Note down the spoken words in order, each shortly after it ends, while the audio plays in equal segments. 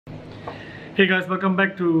Hey guys, welcome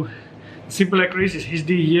back to Simple Aquarium. It's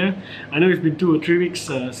HD here. I know it's been 2 or 3 weeks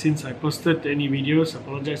since I posted any videos. I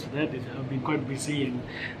apologize for that. I've been quite busy, and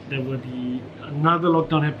there were another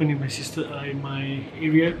lockdown happened in my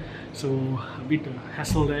area, so a bit of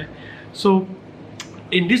hassle there. So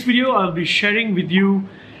in this video, I'll be sharing with you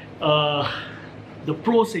the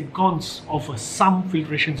pros and cons of a SUMP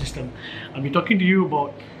filtration system. I'll be talking to you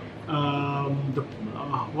about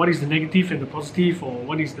what is the negative and the positive, or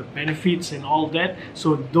what is the benefits and all that.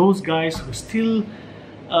 So those guys who are still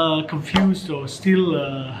confused or still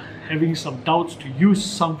having some doubts to use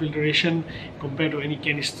SUMP filtration compared to any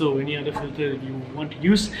canister or any other filter that you want to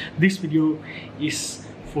use, this video is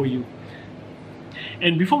for you.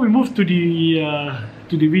 And before we move to the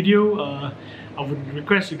video, I would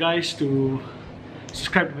request you guys to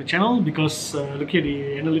subscribe to my channel, because look at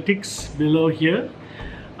the analytics below here.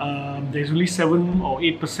 There's only 7 or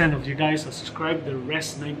 8% of you guys are subscribed. The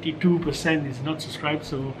rest 92% is not subscribed.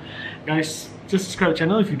 So guys, just subscribe to the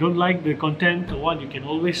channel. If you don't like the content or what, you can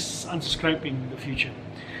always unsubscribe in the future.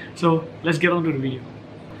 So let's get on to the video.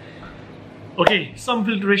 Okay, SUMP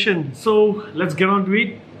filtration. So let's get on to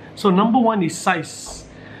it. So number one is size.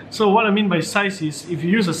 So what I mean by size is, if you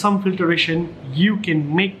use a SUMP filtration, you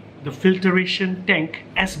can make the filtration tank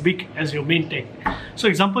as big as your main tank. So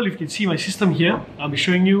example, if you can see my system here, I'll be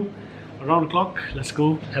showing you around the clock. Let's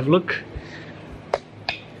go have a look.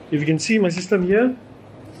 If you can see my system here,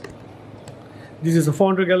 this is a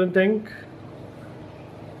 400 gallon tank.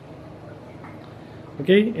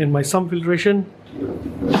 Okay, and my SUMP filtration.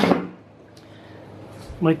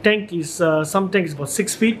 My tank is, some tank is about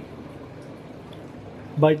 6 feet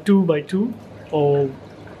by 2 by 2, or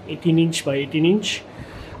 18 inch by 18 inch.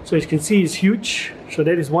 So as you can see, it's huge. So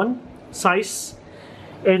that is one size.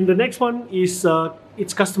 And the next one is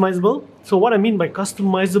it's customizable. So what I mean by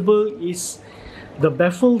customizable is the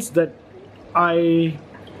baffles that I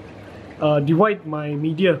divide my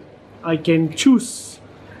media. I can choose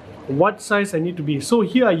what size I need to be. So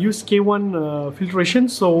here I use K1 filtration.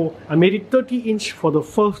 So I made it 30 inch for the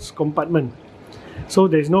first compartment. So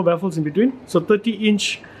there's no baffles in between. So 30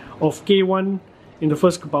 inch of K1 in the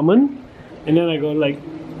first compartment. And then I got like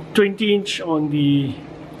 20 inch on the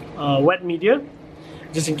wet media,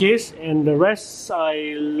 just in case, and the rest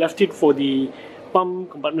I left it for the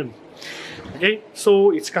pump compartment. Okay,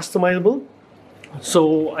 so it's customizable.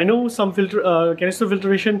 So I know some canister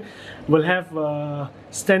filtration will have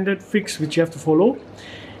standard fix which you have to follow,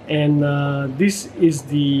 and this is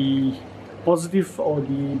the positive or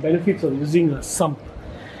the benefits of using a SUMP.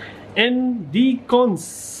 And the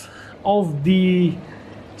cons of the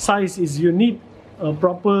size is you need a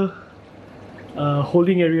proper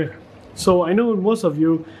holding area. So I know most of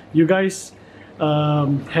you guys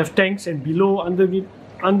have tanks, and below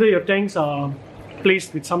under your tanks are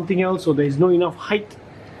placed with something else, so there is not enough height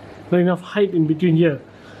in between here.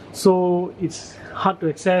 So it's hard to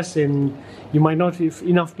access, and you might not have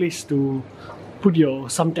enough place to put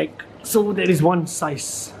your SUMP tank. So that is one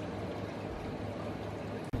size.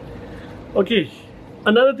 Okay,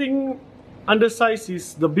 another thing under size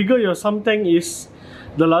is, the bigger your SUMP tank is,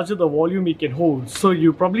 the larger the volume it can hold. So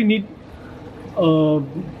you probably need a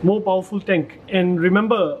more powerful tank. And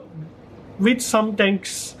remember, with SUMP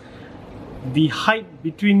tanks, the height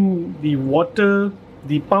between the water,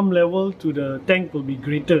 the pump level to the tank will be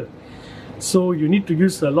greater. So you need to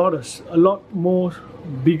use a lot more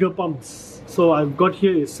bigger pumps. So I've got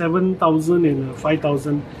here 7,000 and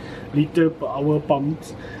 5,000 liter per hour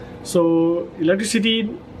pumps. So electricity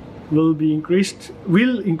will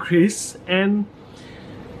increase, and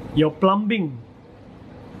your plumbing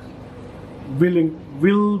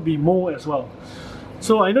will be more as well.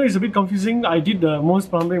 So I know it's a bit confusing. I did the most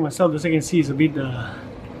plumbing myself. As you can see, it's a bit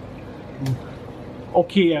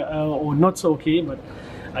okay or not so okay, but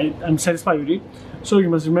I'm satisfied with it. So you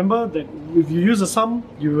must remember that if you use a SUMP,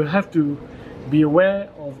 you will have to be aware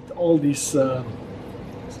of all these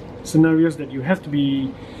scenarios that you have to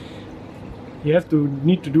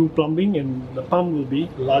need to do plumbing, and the pump will be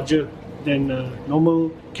larger than a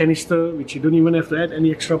normal canister, which you don't even have to add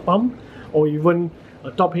any extra pump, or even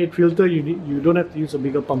a top head filter. You don't have to use a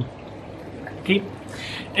bigger pump. Okay,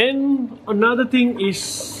 and another thing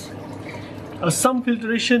is, a SUMP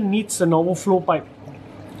filtration needs an overflow pipe.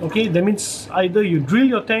 Okay, that means either you drill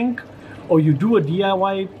your tank, or you do a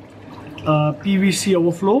DIY PVC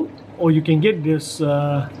overflow, or you can get this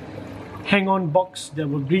hang-on box that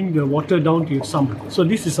will bring the water down to your SUMP. So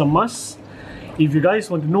this is a must. If you guys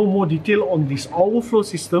want to know more detail on these overflow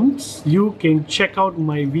systems, you can check out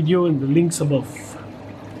my video in the links above.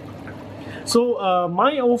 So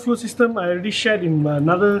my overflow system I already shared in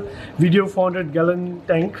another video, 400 gallon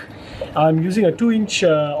tank. I'm using a 2-inch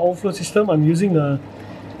overflow system. I'm using a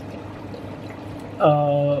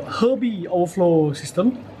Herbie overflow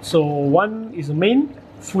system. So one is a main,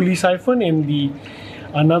 fully siphon, and the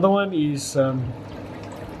another one is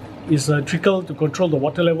a trickle to control the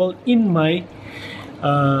water level in my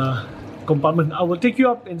compartment. I will take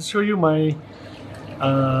you up and show you my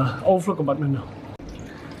overflow compartment now.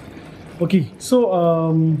 Okay,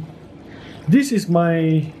 so this is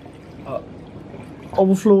my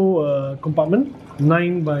overflow compartment,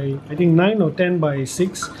 9 by, I think 9 or 10 by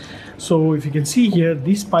 6. So if you can see here,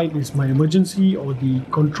 this pipe is my emergency or the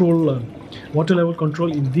control, water level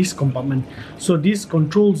control in this compartment. So this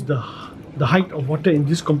controls the height of water in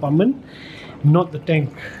this compartment, not the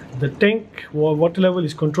tank. The tank water level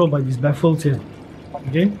is controlled by these baffles here.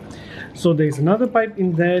 Okay, so there is another pipe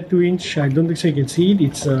in there, 2-inch. I don't think so you can see it.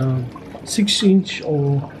 It's 6-inch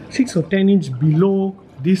or 6 or 10-inch below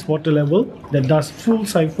this water level that does full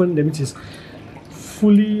siphon. That means it's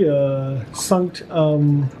fully sunk.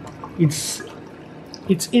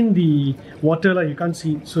 It's in the water, like you can't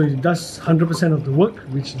see it, so it does 100% of the work,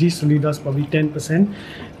 which this only does probably 10%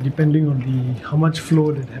 depending on the how much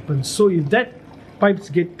flow that happens. So if that pipes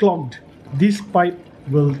get clogged, this pipe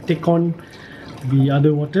will take on the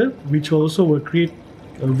other water, which also will create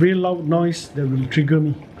a real loud noise that will trigger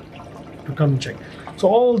me to come and check. So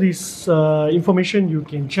all this information you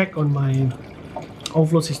can check on my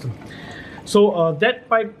overflow system. So that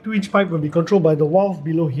pipe, 2-inch pipe, will be controlled by the valve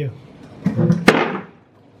below here.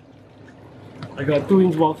 I got a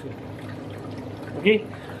 2-inch valve here. Okay,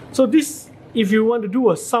 so this, if you want to do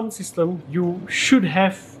a SUMP system, you should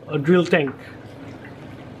have a drill tank.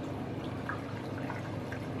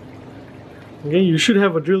 Okay, you should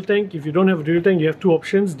have a drill tank. If you don't have a drill tank, you have two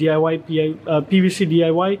options: DIY, PVC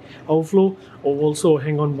DIY overflow, or also a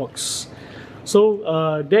hang-on box. So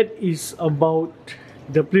that is about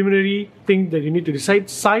the preliminary thing that you need to decide: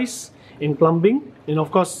 size and plumbing, and of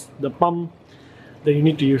course the pump that you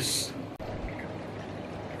need to use.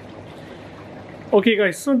 Okay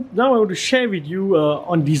guys, so now I want to share with you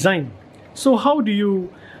on design. So how do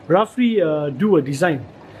you roughly do a design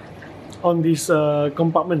on this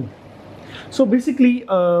compartment? So basically,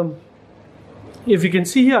 if you can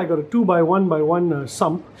see here, I got a 2x1x1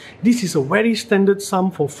 sump. This is a very standard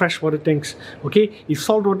sump for freshwater tanks. Okay, if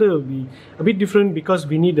saltwater will be a bit different because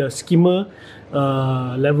we need a skimmer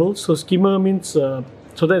level. So skimmer means so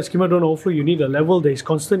that the skimmer don't overflow, you need a level that is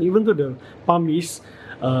constant even though the pump is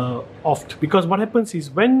off. Because what happens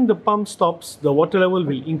is when the pump stops, the water level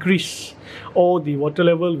will increase or the water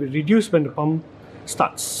level will reduce when the pump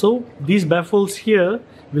starts. So these baffles here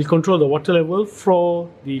will control the water level for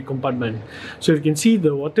the compartment. So you can see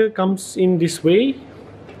the water comes in this way,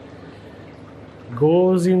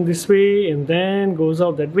 goes in this way, and then goes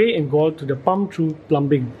out that way and go out to the pump through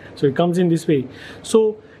plumbing. So it comes in this way.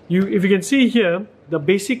 So if you can see here, the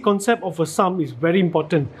basic concept of a sump is very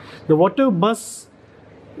important. The water must,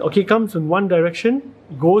 okay, comes in one direction,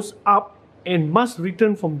 goes up, and must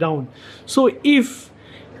return from down. So if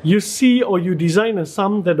you see or you design a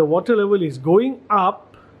sump that the water level is going up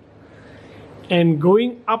and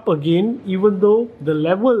going up again, even though the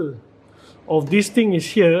level of this thing is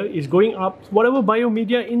here, is going up, whatever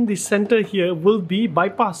biomedia in the center here will be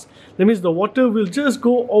bypassed. That means the water will just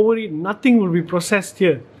go over it, nothing will be processed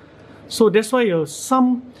here. So that's why your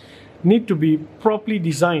sump need to be properly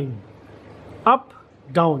designed. Up,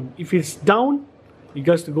 down. If it's down, it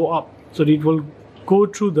has to go up, so that it will go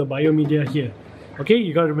through the biomedia here. Okay,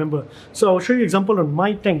 you gotta remember. So I'll show you an example on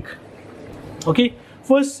my tank. Okay,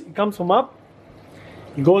 first it comes from up,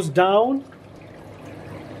 it goes down,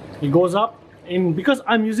 it goes up, and because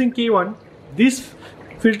I'm using K1, this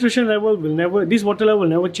filtration level will never, this water level will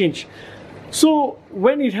never change. So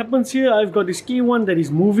when it happens here, I've got this K1 that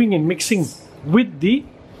is moving and mixing with the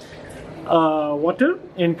water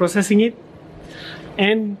and processing it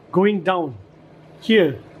and going down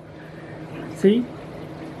here. See,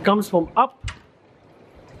 comes from up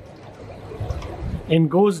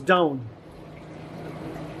and goes down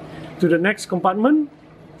to the next compartment,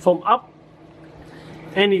 from up,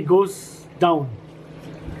 and it goes down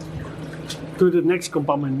to the next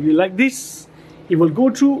compartment. You like this, it will go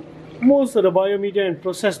through most of the biomedia and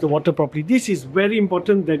process the water properly. This is very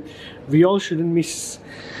important that we all shouldn't miss.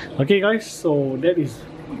 Okay guys, so that is,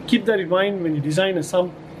 keep that in mind when you design a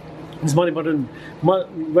sump. It's more important,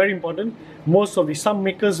 very important. Most of the sump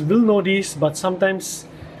makers will know this, but sometimes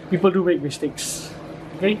people do make mistakes.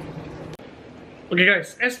 Okay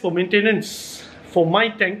guys, as for maintenance for my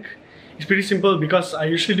tank, It's pretty simple because I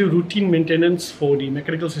usually do routine maintenance for the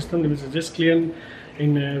mechanical system. That means I just clean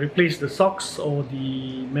and replace the socks or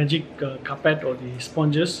the magic carpet or the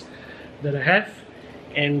sponges that I have,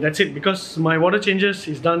 and that's it. Because my water changes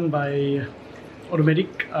is done by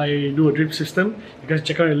automatic, I do a drip system. You guys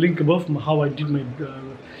check out the link above how I did my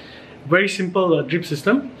very simple drip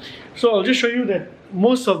system. So I'll just show you that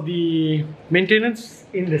most of the maintenance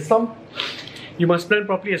in the sump you must plan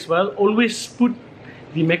properly as well. Always put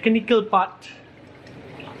the mechanical part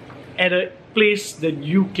at a place that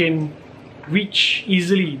you can reach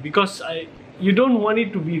easily, because you don't want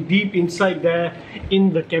it to be deep inside there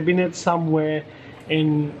in the cabinet somewhere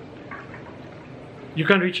and you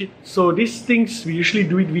can't reach it. So these things we usually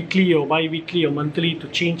do it weekly or bi-weekly or monthly to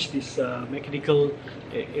change this mechanical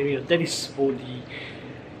area. That is for the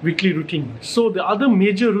weekly routine. So the other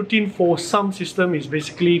major routine for some system is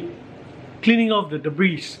basically cleaning off the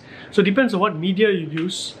debris. So it depends on what media you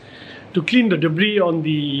use to clean the debris on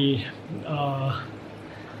the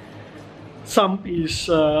sump. Is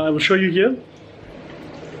I will show you here.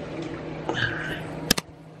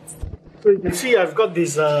 So you can see I've got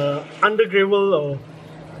this undergravel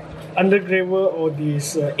or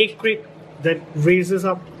this egg crate that raises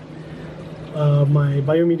up my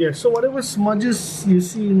biomedia. So whatever smudges you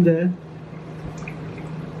see in there,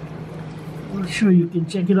 I'm not sure you can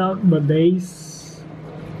check it out, but there is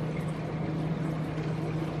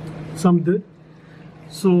some dirt.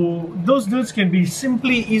 So those dirts can be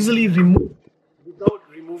easily removed without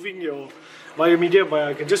removing your biomedia. But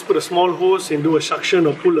I can just put a small hose and do a suction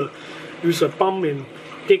or use a pump and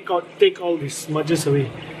take all these smudges away.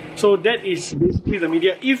 So that is basically the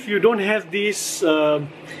media. If you don't have these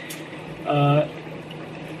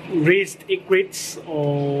raised egg crates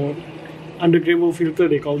or undergravel filter,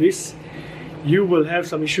 they call this, you will have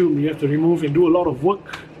some issue. You have to remove and do a lot of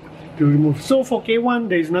work to remove. So for K1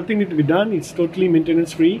 there is nothing need to be done. It's totally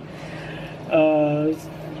maintenance free,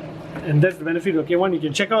 and that's the benefit of K1. You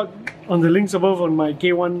can check out on the links above on my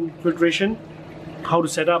K1 filtration, how to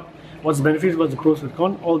set up, what's the benefits, what's the pros and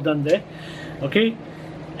cons, all done there. Okay,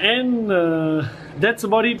 and that's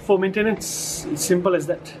about it for maintenance. It's simple as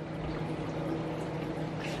that.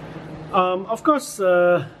 Of course,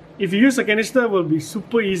 if you use a canister, it will be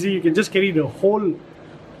super easy. You can just carry the whole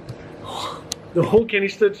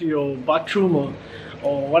canister to your bathroom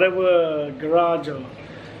or whatever garage or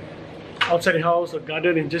outside the house or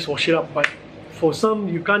garden and just wash it up. But for some,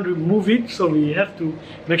 you can't remove it, so we have to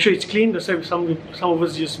make sure it's clean. That's why some of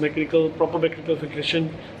us use proper mechanical filtration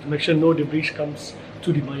to make sure no debris comes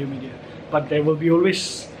to the biomedia. But there will be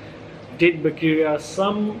always dead bacteria.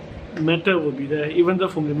 Some matter will be there, even though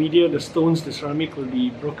from the media, the stones, the ceramic will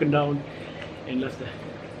be broken down and left there.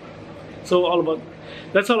 So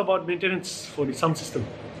that's all about maintenance for the sump system.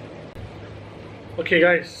 Okay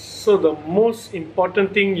guys, so the most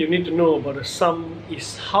important thing you need to know about a sump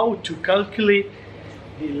is how to calculate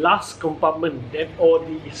the last compartment, or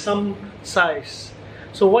the sump size.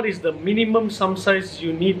 So what is the minimum sump size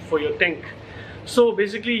you need for your tank? So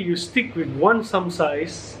basically you stick with one sump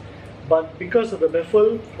size, but because of the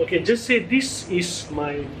baffle, okay, just say this is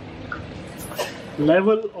my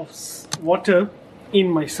level of water in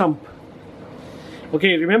my sump.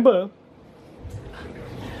 Okay, remember,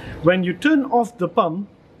 when you turn off the pump,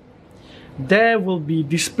 there will be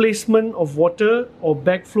displacement of water or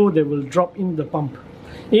backflow that will drop in the pump,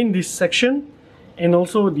 in this section and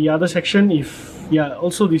also the other section,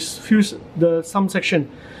 also the sump section.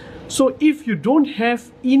 So if you don't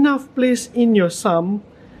have enough place in your sump,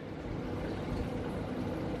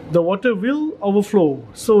 the water will overflow.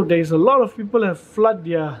 So there is a lot of people have flood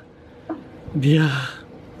their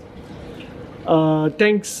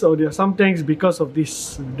tanks or their sump tanks because of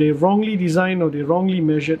this. They wrongly designed or they wrongly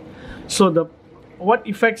measured. So what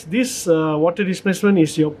affects this water displacement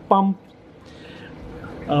is your pump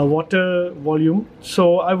water volume.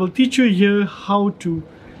 So I will teach you here how to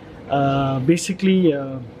basically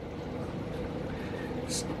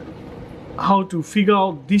how to figure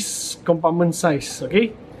out this compartment size.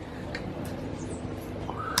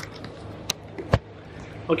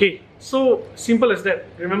 Okay, so simple as that.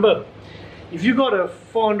 Remember, if you got a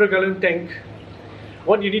 400-gallon tank,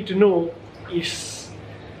 what you need to know is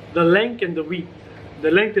the length and the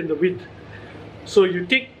width. So you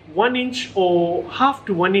take 1 inch or half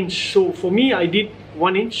to 1 inch. So for me, I did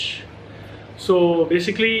 1 inch. So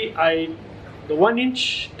basically, the 1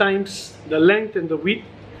 inch times the length and the width,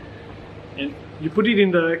 and you put it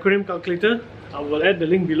in the Aquarium calculator. I will add the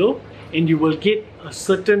link below, and you will get a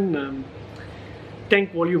certain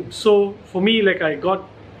tank volume. So for me, like, I got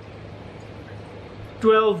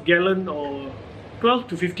 12 gallon or 12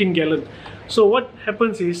 to 15 gallon. So what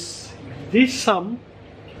happens is, this sump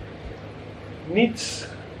needs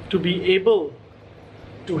to be able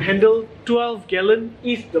to handle 12 gallon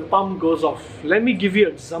if the pump goes off. Let me give you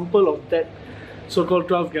an example of that so-called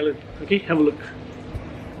 12 gallon. Okay, have a look.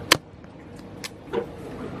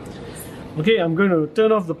 Okay, I'm going to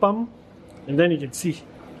turn off the pump and then you can see.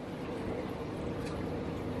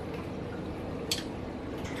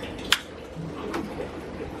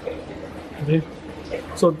 Okay.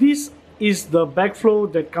 So this is the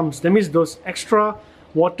backflow that comes. That means those extra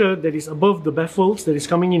water that is above the baffles that is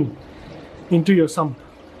coming in into your sump.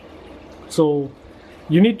 So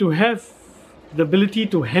you need to have the ability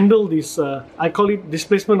to handle this, I call it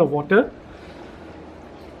displacement of water.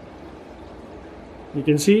 You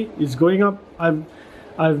can see it's going up.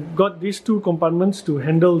 I've got these two compartments to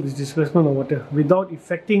handle this displacement of water without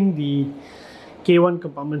affecting the K1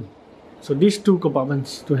 compartment. So these two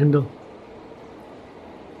compartments to handle.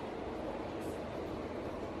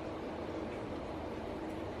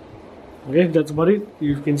 Okay, that's about it.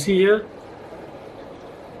 You can see here,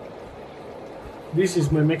 this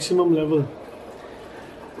is my maximum level.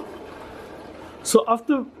 So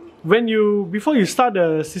before you start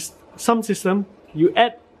the sump system, you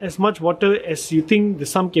add as much water as you think the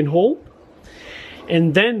sump can hold,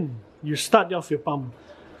 and then you start off your pump.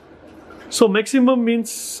 So maximum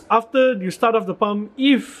means after you start off the pump,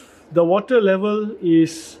 if the water level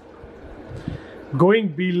is going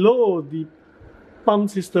below the pump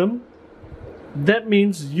system, that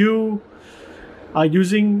means you are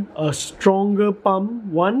using a stronger pump,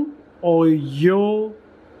 one, or your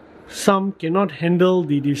sump cannot handle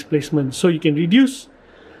the displacement. So you can reduce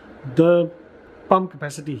the pump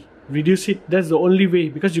capacity, reduce it. That's the only way,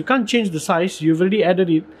 because you can't change the size, you've already added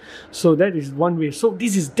it. So that is one way. So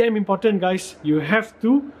this is damn important, guys. You have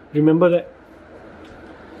to remember that.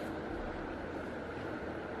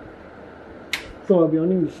 So I'll be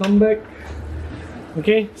on the sump back.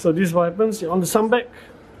 Okay, so this is what happens. You're on the sump back.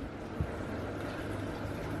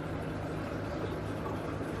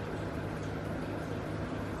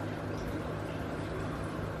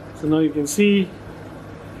 So now you can see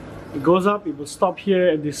it goes up. It will stop here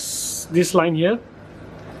at this line here.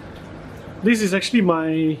 This is actually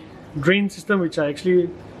my drain system, which I actually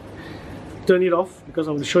turn it off because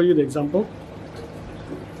I will show you the example.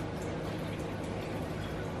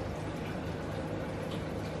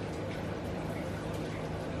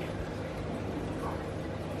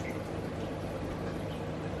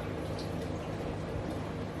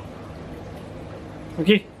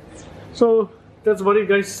 Okay, so that's about it,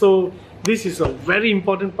 guys. So this is a very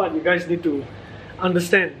important part you guys need to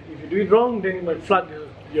understand. If you do it wrong, then you might flood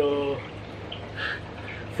your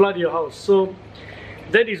house. So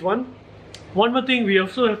that is one. One more thing, we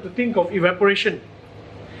also have to think of evaporation.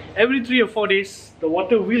 Every 3 or 4 days, the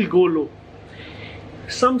water will go low.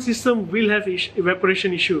 Some system will have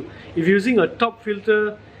evaporation issue. If you're using a top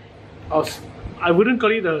filter, I wouldn't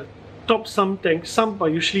call it a top sump tank. Sump are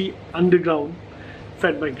usually underground,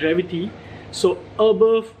 fed by gravity. So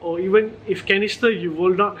above, or even if canister, you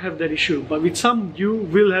will not have that issue, but with some you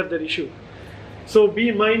will have that issue. So be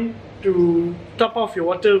in mind to top off your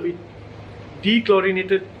water with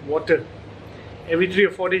dechlorinated water every 3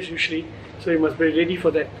 or 4 days usually, so you must be ready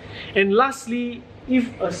for that. And lastly,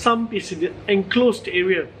 if a sump is in an enclosed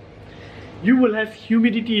area, you will have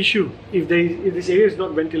humidity issue if this area is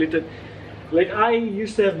not ventilated. Like I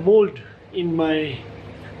used to have mold in my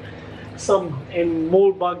sump, and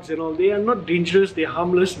mold bugs and all. They are not dangerous, they are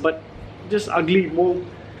harmless, but just ugly mold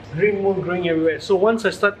growing everywhere. So once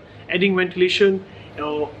I start adding ventilation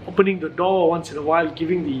or opening the door once in a while,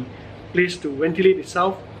 giving the place to ventilate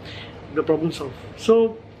itself, the problem solved.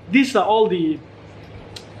 So these are all the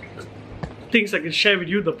things I can share with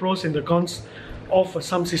you, the pros and the cons of a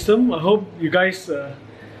sump system. I hope you guys I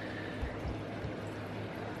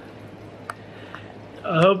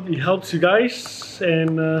hope it helps you guys,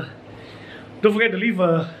 and don't forget to leave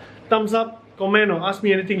a thumbs up, comment, or ask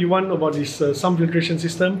me anything you want about this sump filtration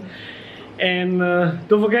system. And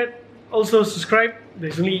don't forget, also subscribe.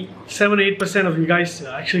 There's only 7 or 8% of you guys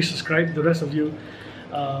actually subscribe. The rest of you,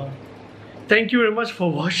 thank you very much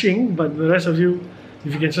for watching, but the rest of you,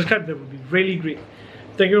 if you can subscribe, that would be really great.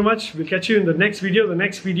 Thank you very much. We'll catch you in the next video. The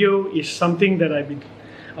next video is something that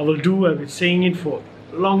I will do. I've been saying it for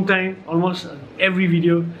a long time, almost every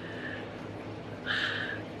video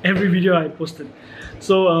I posted.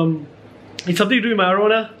 So it's something to do with my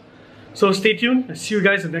aurora. So stay tuned. I'll see you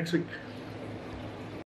guys next week.